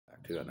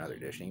to another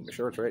edition. Eat my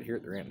shorts right here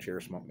at the ranch chair,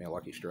 smoke me a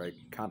Lucky Strike,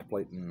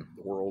 contemplating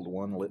the world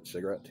one lit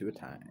cigarette to a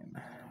time.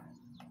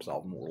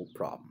 Solving world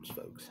problems,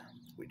 folks.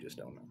 We just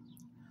don't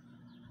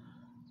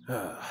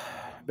know.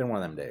 Been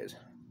one of them days.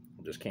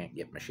 Just can't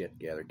get my shit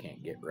together,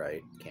 can't get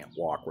right, can't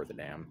walk worth a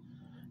damn.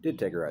 Did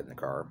take a ride in the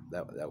car.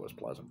 That was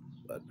pleasant.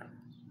 But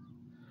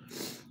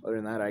other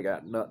than that, I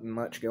got nothing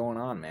much going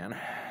on, man.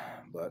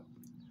 But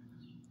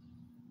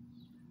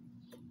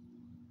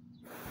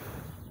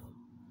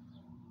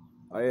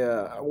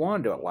I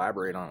wanted to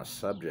elaborate on a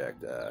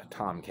subject,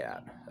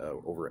 Tomcat,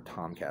 over at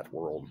Tomcat's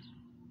World,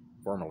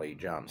 formerly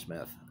John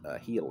Smith,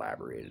 he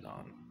elaborated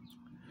on.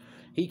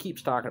 He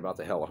keeps talking about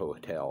the Hell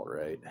Hotel,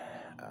 right?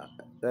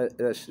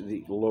 That's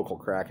the local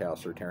crack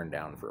house they're tearing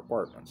down for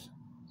apartments.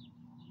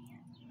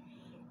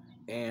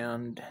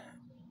 And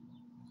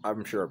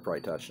I'm sure I've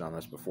probably touched on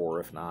this before.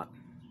 If not,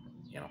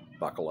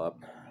 buckle up.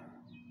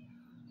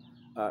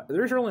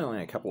 There's really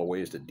only a couple of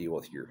ways to deal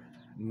with your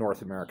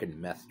North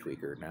American meth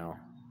tweaker now.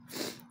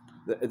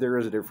 There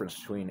is a difference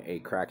between a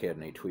crackhead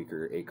and a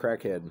tweaker. A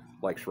crackhead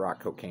likes rock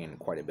cocaine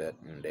quite a bit,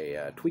 and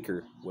a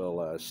tweaker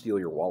will steal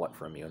your wallet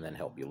from you and then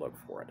help you look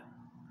for it.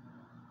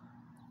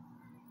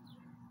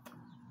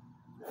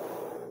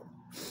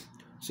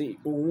 See,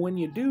 when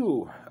you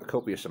do a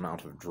copious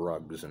amount of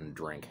drugs and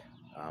drink,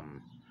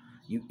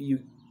 you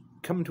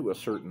come to a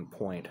certain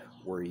point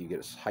where you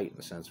get a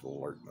heightened sense of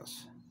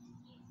alertness.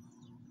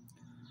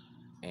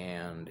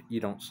 And you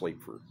don't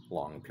sleep for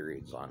long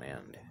periods on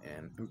end.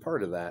 And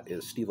part of that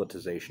is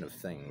steelitization of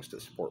things to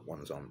support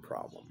one's own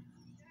problem.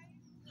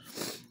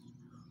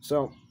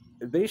 So,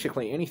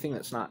 basically, anything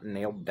that's not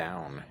nailed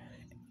down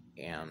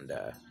and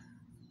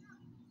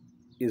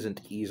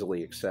isn't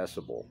easily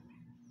accessible,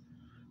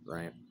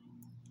 right,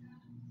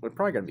 we're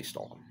probably going to be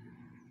stolen.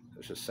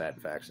 It's just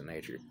sad facts of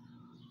nature.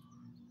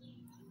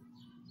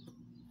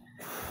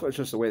 It's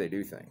just the way they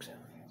do things.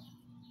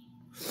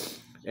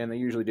 And they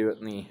usually do it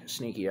in the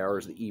sneaky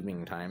hours, the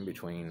evening time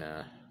between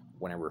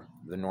whenever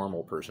the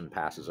normal person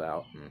passes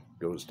out and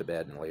goes to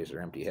bed and lays their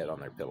empty head on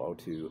their pillow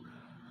to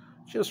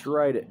just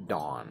right at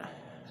dawn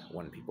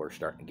when people are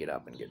starting to get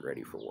up and get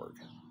ready for work.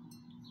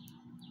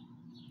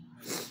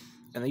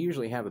 And they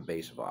usually have a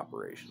base of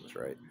operations,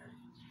 right?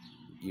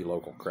 Your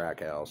local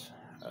crack house,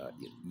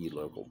 your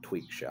local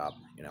tweak shop,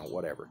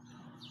 whatever.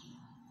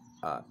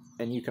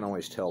 And you can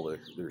always tell that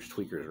there's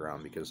tweakers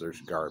around because there's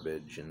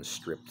garbage and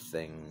stripped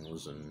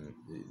things, and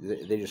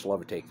they just love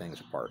to take things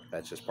apart.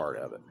 That's just part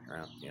of it,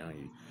 right?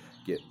 You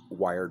get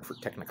wired for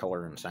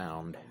Technicolor and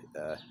sound.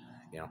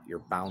 You're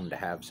bound to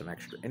have some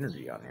extra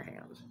energy on your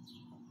hands.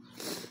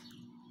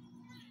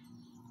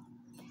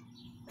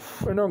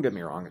 And don't get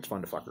me wrong, it's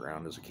fun to fuck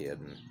around as a kid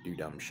and do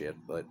dumb shit,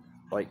 but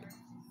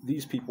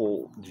these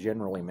people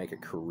generally make a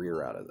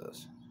career out of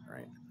this,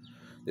 right?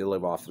 They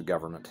live off the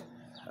government.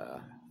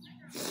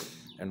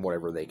 And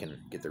whatever they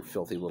can get their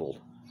filthy little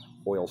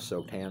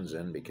oil-soaked hands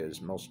in,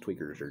 because most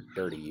tweakers are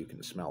dirty, you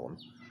can smell them.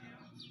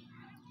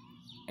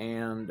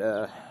 And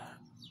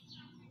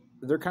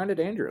they're kind of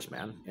dangerous,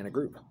 man, in a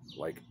group.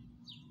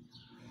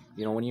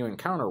 When you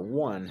encounter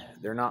one,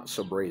 they're not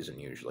so brazen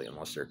usually,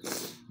 unless they're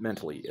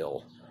mentally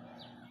ill,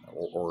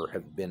 or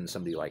have been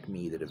somebody like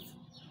me that have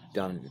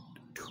done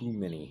too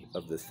many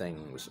of the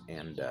things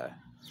and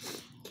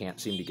can't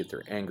seem to get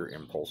their anger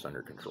impulse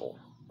under control.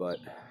 But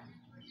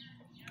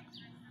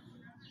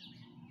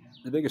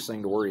the biggest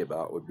thing to worry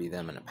about would be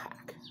them in a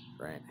pack,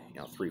 right?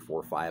 3,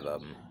 4, 5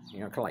 of them,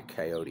 kind of like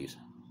coyotes.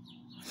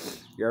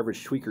 Your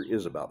average tweaker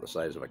is about the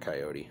size of a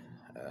coyote,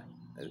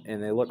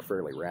 and they look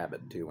fairly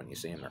rabid too when you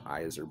see them. Their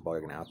eyes are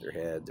bugging out their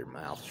head, their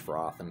mouth's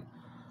frothing.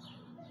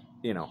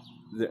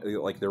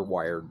 They're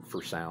wired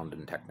for sound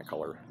and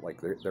Technicolor.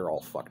 They're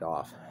all fucked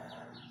off.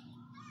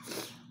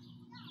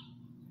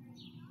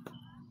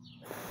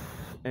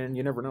 And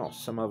you never know.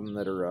 Some of them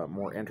that are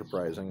more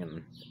enterprising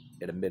and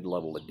at a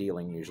mid-level of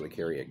dealing usually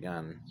carry a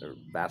gun. The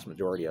vast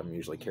majority of them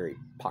usually carry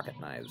pocket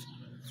knives,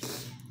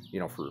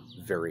 for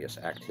various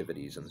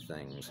activities and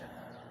things.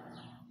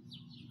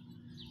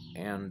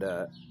 And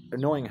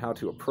knowing how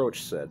to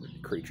approach said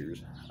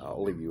creatures,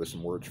 I'll leave you with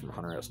some words from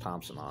Hunter S.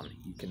 Thompson on,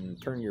 you can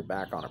turn your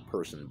back on a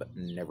person, but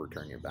never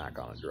turn your back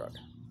on a drug.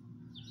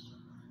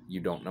 You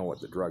don't know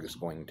what the drug is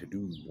going to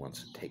do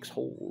once it takes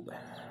hold.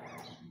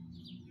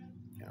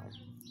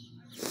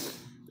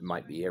 It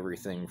might be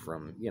everything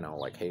from,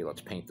 hey,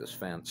 let's paint this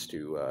fence,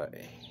 to,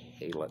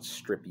 hey, let's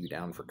strip you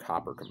down for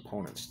copper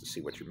components to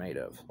see what you're made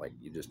of.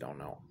 You just don't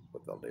know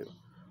what they'll do.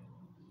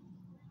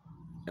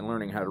 And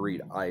learning how to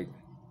read eye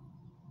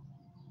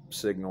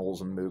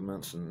signals and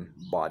movements and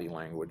body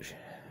language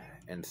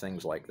and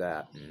things like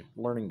that, and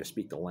learning to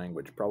speak the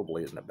language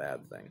probably isn't a bad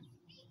thing.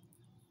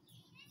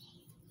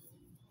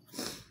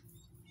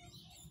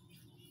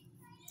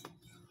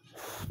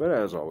 But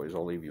as always,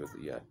 I'll leave you with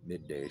the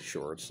midday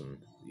shorts and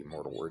the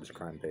immortal words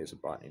crime pays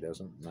if botany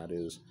doesn't, and that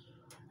is,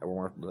 have a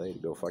wonderful day to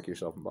go fuck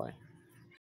yourself and bye.